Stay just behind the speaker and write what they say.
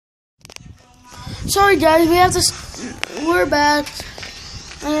sorry guys, we're back,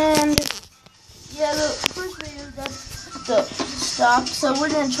 and yeah, the first video got the stop, so we're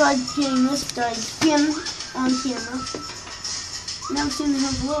gonna try getting this guy again on camera. Never seen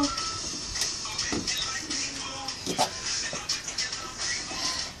him below.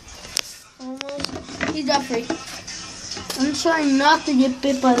 Almost, he's got free. I'm trying not to get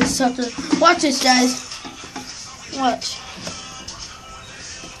bit by the sucker. Watch this, guys. Watch.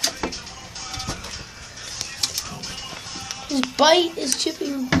 His bite is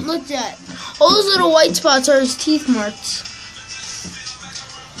chipping. Look at that. All those little white spots are his teeth marks.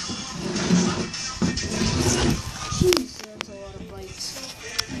 Jeez, that's a lot of bites.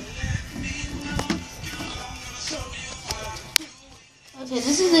 Okay,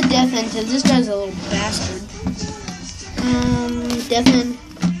 this is the death end, because this guy's a little bastard. Death end.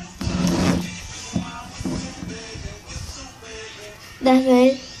 Death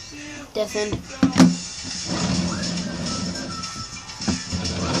end. Death end.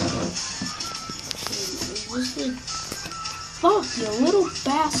 Fuck, you little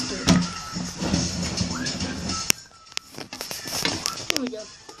bastard. Here we go.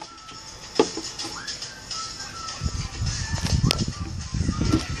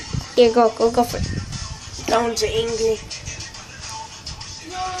 Here, go for it. That one's angry.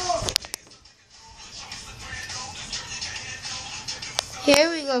 No. Here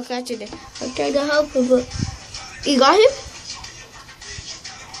we go, catch it. I tried to help him, but you got him?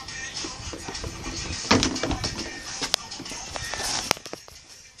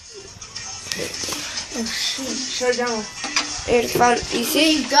 Oh shit! Shut down. There's fun. You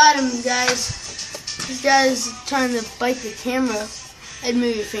see? You got him, guys. This guy's trying to bite the camera. And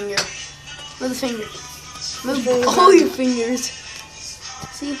move your finger. Move the finger. Move all your fingers.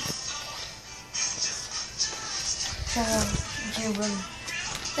 See?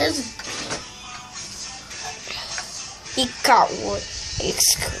 There's. He caught one.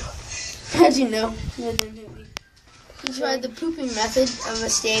 It's cool. How'd you know? That didn't hit me. He tried the pooping method of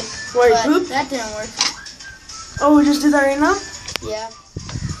escape. Wait, but poop? that didn't work. Oh, we just did that right now? Yeah.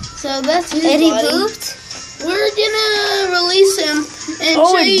 So that's his And he body. pooped? We're gonna release him and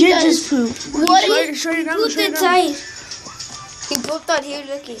Oh, show it you did guys just poop. what Show he it down, Pooped show it down. inside. He pooped out here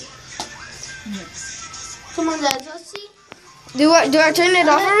looking. Come on, guys, let's see. Do I turn it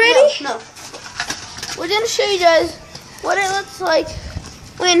off already? No. We're gonna show you guys what it looks like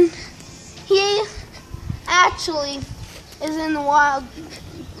when he actually is in the wild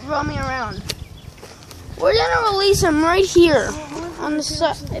roaming around. We're gonna release him right here on the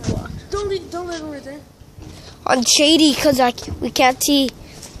sidewalk. Don't let him right there. On shady, because we can't see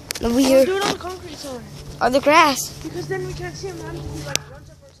over here. Do it on the concrete somewhere. On the grass. Because then we can't see him. He like runs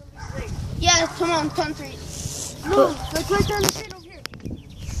up or somebody's leg. Yeah, come on, concrete. No, like right there in the shade over here.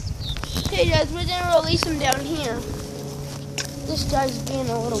 Hey guys, we're gonna release him down here. This guy's being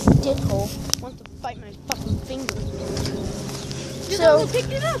a little dickhole. Wants to bite my fucking finger. So, pick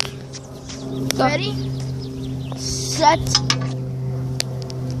it up. ready? Set.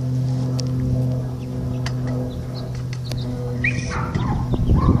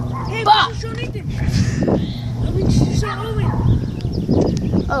 Hey, Bah! show Nathan. Show Owen.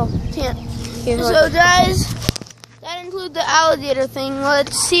 Oh, can't. Here, hold So on. guys, that includes the alligator thing.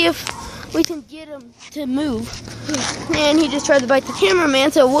 Let's see if we can get him to move. And he just tried to bite the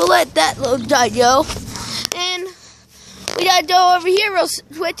cameraman, so we'll let that little guy go. And we gotta go over here real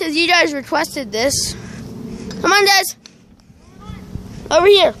quick because you guys requested this. Come on, guys. Over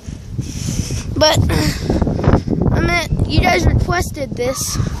here. But you guys requested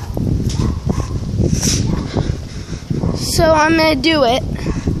this, so I'm gonna do it.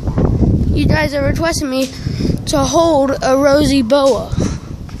 You guys are requesting me to hold a rosy boa.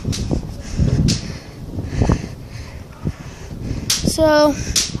 So,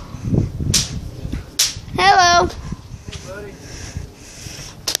 hello.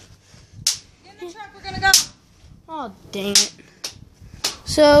 Get in the truck, we're gonna go. Oh, dang it.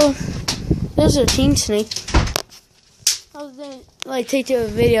 So, there's a teen snake. I was gonna take to a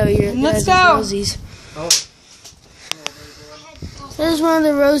video here. Let's guys, go. Rosies. Oh. There's one of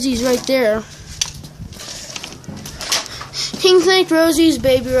the rosies right there. King snake rosies,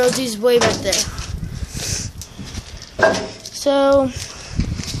 baby rosies, way back there. So,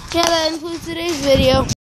 yeah, that includes today's video.